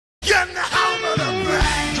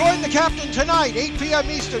Captain tonight, 8 p.m.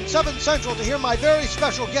 Eastern, 7 Central, to hear my very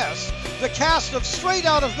special guests, the cast of Straight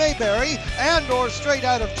Out of Mayberry and or Straight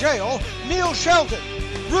Out of Jail, Neil Shelton,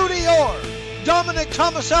 Rudy Dominick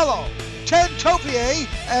Tomasello, Ted Taupier,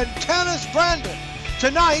 and Tanis Brandon.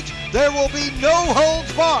 Tonight, there will be no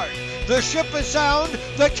holds barred. The ship is sound,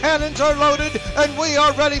 the cannons are loaded, and we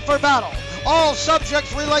are ready for battle. All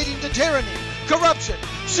subjects relating to tyranny, corruption,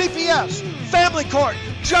 CPS, family court,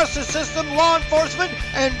 justice system, law enforcement,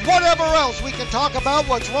 and whatever else we can talk about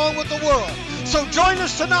what's wrong with the world. So join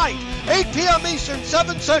us tonight, 8 p.m. Eastern,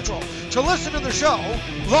 7 Central. To listen to the show,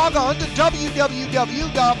 log on to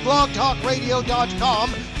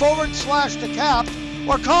www.blogtalkradio.com/The Cap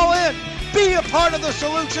or call in. Be a part of the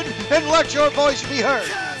solution and let your voice be heard.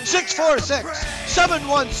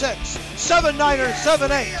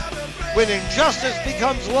 646-716-7978. When injustice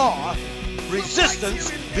becomes law,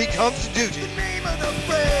 resistance becomes duty.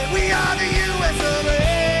 We are the U.S.